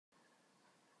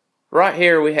Right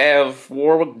here we have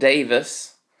Warwick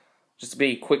Davis. Just to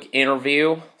be a quick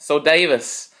interview. So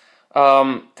Davis,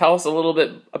 tell us a little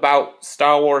bit about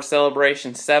Star Wars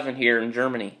Celebration 7 here in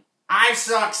Germany. I'm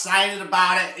so excited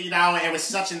about it. You know, it was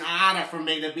such an honor for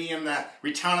me to be in the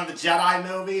Return of the Jedi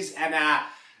movies, and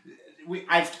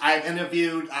I've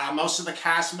interviewed most of the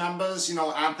cast members. You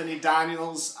know, Anthony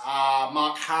Daniels,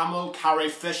 Mark Hamill, Carrie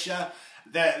Fisher.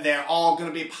 They're all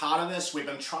going to be part of this. We've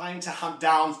been trying to hunt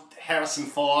down Harrison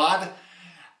Ford.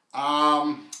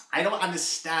 I don't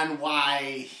understand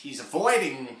why he's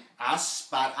avoiding us,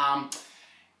 but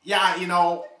yeah, you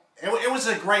know, it was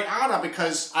a great honor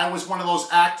because I was one of those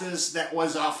actors that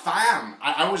was a fan.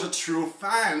 I was a true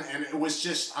fan, and it was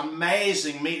just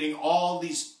amazing meeting all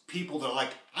these people that like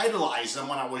idolized them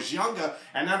when I was younger,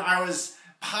 and then I was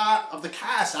part of the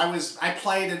cast. I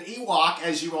played an Ewok,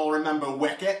 as you all remember,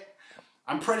 Wicket.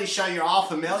 I'm pretty sure you're all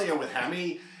familiar with him.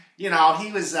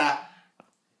 He's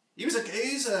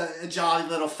a jolly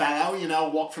little fellow, you know,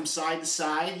 walked from side to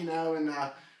side, you know, and,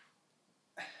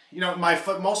 my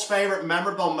most favorite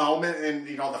memorable moment and,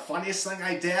 you know, the funniest thing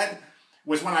I did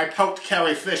was when I poked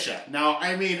Carrie Fisher. Now,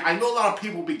 I mean, I know a lot of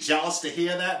people will be jealous to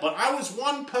hear that, but I was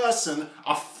one person,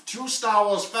 a true Star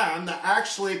Wars fan, that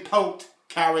actually poked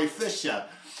Carrie Fisher.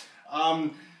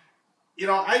 You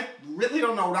know, I really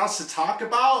don't know what else to talk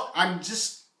about. I'm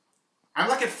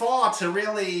looking forward to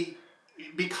really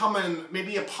becoming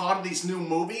maybe a part of these new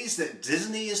movies that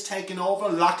Disney is taking over.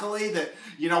 Luckily that,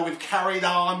 you know, we've carried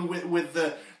on with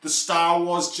the Star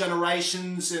Wars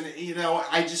generations, and, you know,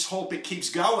 I just hope it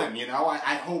keeps going, you know.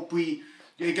 I hope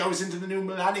it goes into the new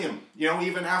millennium. You know,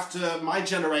 even after my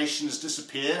generation has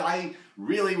disappeared, I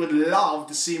really would love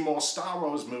to see more Star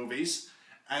Wars movies.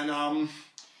 And,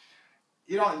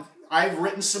 you know, I've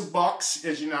written some books,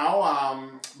 as you know,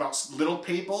 about little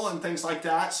people and things like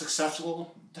that,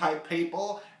 successful type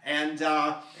people. And,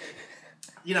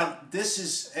 you know, this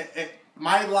is,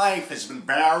 my life has been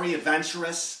very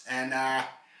adventurous and,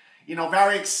 you know,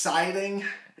 very exciting.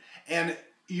 And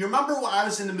you remember when I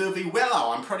was in the movie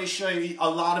Willow? I'm pretty sure a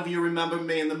lot of you remember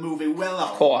me in the movie Willow.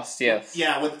 Of course, yes.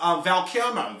 Yeah, with Val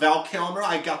Kilmer. Val Kilmer,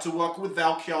 I got to work with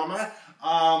Val Kilmer.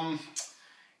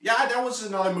 Yeah, that was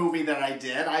another movie that I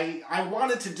did. I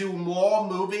wanted to do more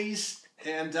movies,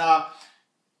 and,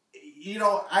 you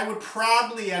know, I would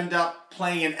probably end up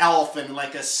playing an elf in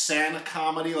like a Santa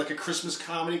comedy, like a Christmas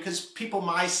comedy, because people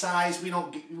my size, we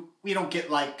don't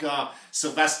get like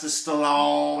Sylvester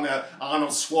Stallone, Arnold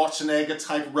Schwarzenegger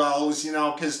type roles, you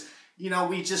know, because, you know,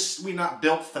 we're not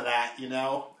built for that, you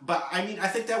know. But, I mean, I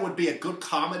think that would be a good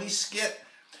comedy skit,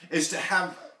 is to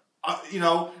have, you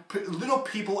know, little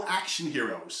people action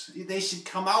heroes. They should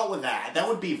come out with that. That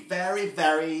would be very,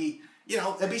 very, you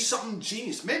know, that'd be something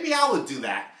genius. Maybe I would do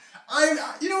that.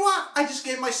 You know what? I just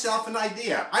gave myself an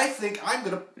idea. I think I'm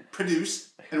going to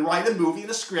produce and write a movie and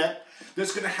a script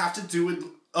that's going to have to do with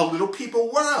a little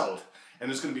people world. And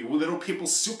there's going to be little people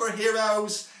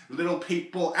superheroes, little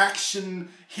people action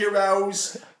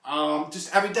heroes,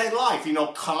 just everyday life, you know,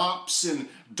 cops and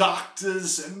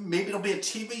doctors, and maybe it'll be a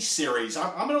TV series.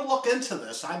 I'm going to look into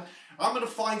this. I'm going to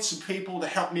find some people to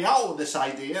help me out with this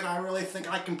idea, and I really think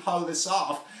I can pull this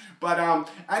off. But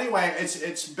anyway,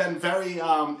 it's been very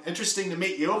interesting to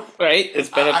meet you. Right, it's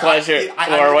been a pleasure.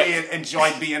 I really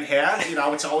enjoyed being here. You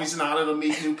know, it's always an honor to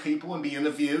meet new people and be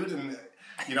interviewed, and,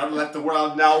 you know, to let the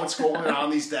world know what's going on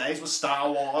these days with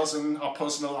Star Wars and our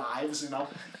personal lives, you know.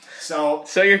 So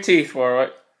your teeth,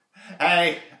 Warwick.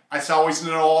 Hey, it's always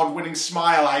an award-winning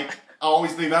smile. I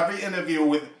always leave every interview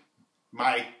with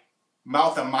my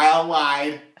mouth a mile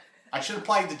wide. I should have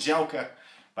played the Joker,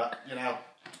 but, you know,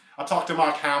 I'll talk to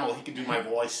Mark Hamill. He can do my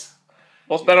voice.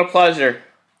 Well, it's been a pleasure.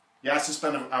 Yes, it's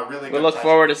been a really good We look pleasure.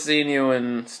 forward to seeing you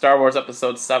in Star Wars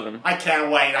Episode 7. I can't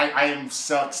wait. I am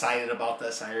so excited about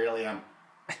this. I really am.